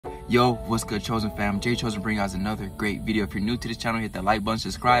Yo, what's good, Chosen fam? Jay Chosen bring us another great video. If you're new to this channel, hit that like button,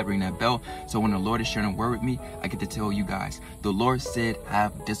 subscribe, ring that bell, so when the Lord is sharing a word with me, I get to tell you guys. The Lord said,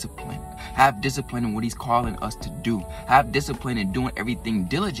 have discipline. Have discipline in what he's calling us to do. Have discipline in doing everything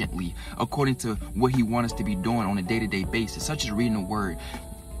diligently according to what he wants us to be doing on a day-to-day basis, such as reading the word,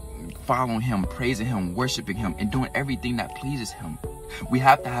 following him, praising him, worshiping him, and doing everything that pleases him. We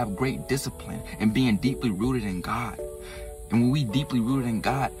have to have great discipline and being deeply rooted in God. And when we deeply rooted in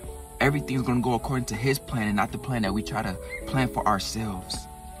God, everything's going to go according to his plan and not the plan that we try to plan for ourselves,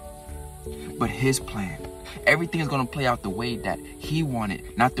 but his plan. Everything is going to play out the way that he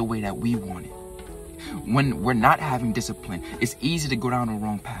wanted, not the way that we wanted. When we're not having discipline, it's easy to go down the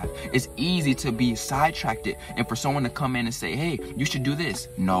wrong path. It's easy to be sidetracked and for someone to come in and say, hey, you should do this.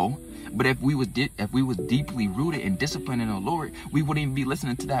 No. But if we was deeply rooted and disciplined in the Lord, we wouldn't even be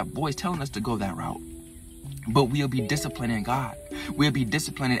listening to that voice telling us to go that route. But we'll be disciplined in God. We'll be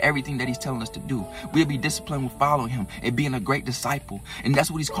disciplined in everything that he's telling us to do. We'll be disciplined with following him and being a great disciple. And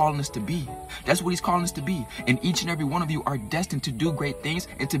that's what he's calling us to be. That's what he's calling us to be. And each and every one of you are destined to do great things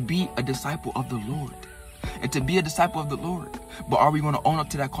and to be a disciple of the Lord. And to be a disciple of the Lord. But are we going to own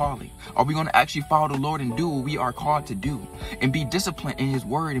up to that calling? Are we going to actually follow the Lord and do what we are called to do? And be disciplined in his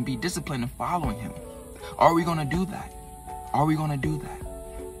word and be disciplined in following him? Are we going to do that? Are we going to do that?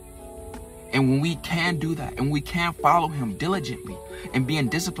 And when we can do that, and we can follow him diligently and being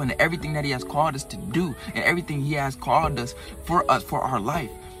disciplined in everything that he has called us to do and everything he has called us, for our life,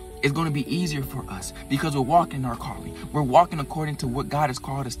 it's going to be easier for us because we're walking in our calling. We're walking according to what God has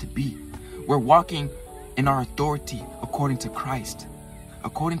called us to be. We're walking in our authority according to Christ.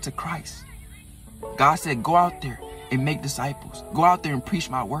 According to Christ. God said, go out there and make disciples. Go out there and preach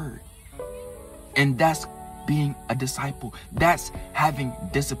my word. And that's being a disciple. That's having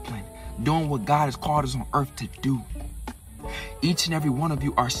discipline. Doing what God has called us on earth to do. Each and every one of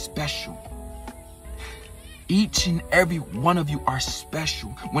you are special. Each and every one of you are special.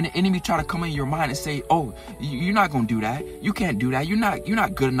 When the enemy try to come in your mind and say, oh, you're not going to do that. You can't do that. You're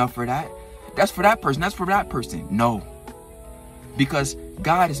not good enough for that. That's for that person. That's for that person. No. Because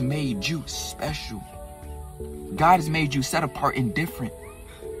God has made you special. God has made you set apart and different.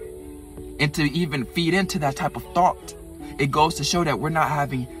 And to even feed into that type of thought, it goes to show that we're not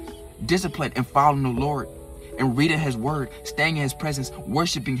having discipline and following the Lord and reading his word, staying in his presence,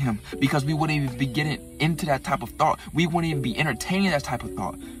 worshiping him, because we wouldn't even be getting into that type of thought. We wouldn't even be entertaining that type of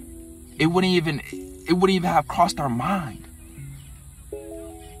thought. It wouldn't even have crossed our mind,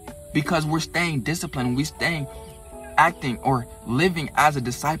 because we're staying disciplined. We're staying acting or living as a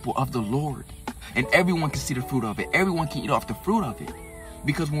disciple of the Lord, and everyone can see the fruit of it. Everyone can eat off the fruit of it,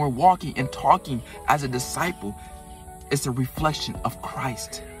 because when we're walking and talking as a disciple, it's a reflection of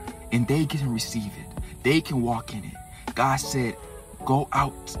Christ. And they can receive it. They can walk in it. God said, go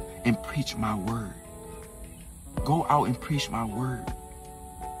out and preach my word. Go out and preach my word.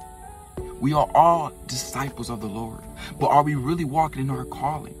 We are all disciples of the Lord. But are we really walking in our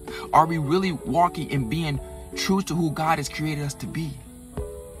calling? Are we really walking and being true to who God has created us to be?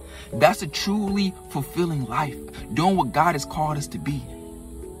 That's a truly fulfilling life. Doing what God has called us to be.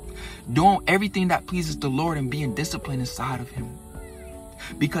 Doing everything that pleases the Lord and being disciplined inside of him.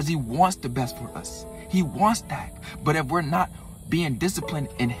 Because he wants the best for us. He wants that. But if we're not being disciplined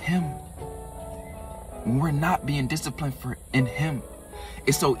in him, when we're not being disciplined in him,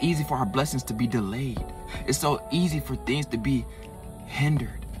 it's so easy for our blessings to be delayed. It's so easy for things to be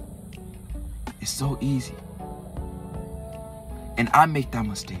hindered. It's so easy. And I make that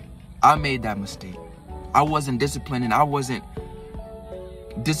mistake. I made that mistake. I wasn't disciplined, and I wasn't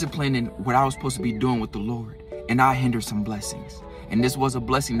disciplined in what I was supposed to be doing with the Lord. And I hindered some blessings. And this was a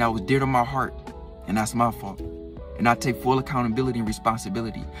blessing that was dear to my heart. And that's my fault. And I take full accountability and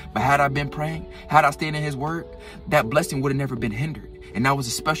responsibility. But had I been praying, had I stayed in his word, that blessing would have never been hindered. And that was a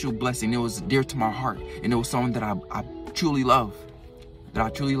special blessing. It was dear to my heart. And it was something that I truly love.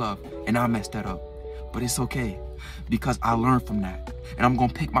 And I messed that up. But it's okay. Because I learned from that. And I'm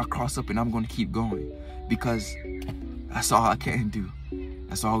going to pick my cross up and I'm going to keep going. Because that's all I can do.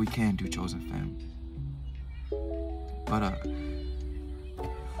 That's all we can do, Chosen fam. But,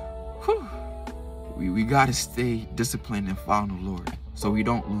 we got to stay disciplined and follow the Lord so we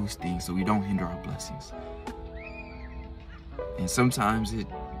don't lose things, so we don't hinder our blessings. And sometimes it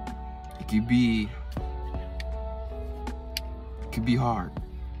could be hard,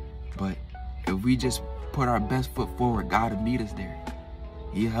 but if we just put our best foot forward, God will meet us there.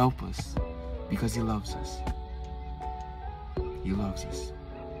 He'll help us because he loves us. He loves us.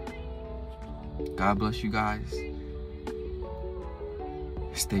 God bless you guys.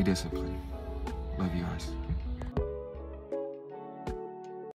 Stay disciplined. Love you guys.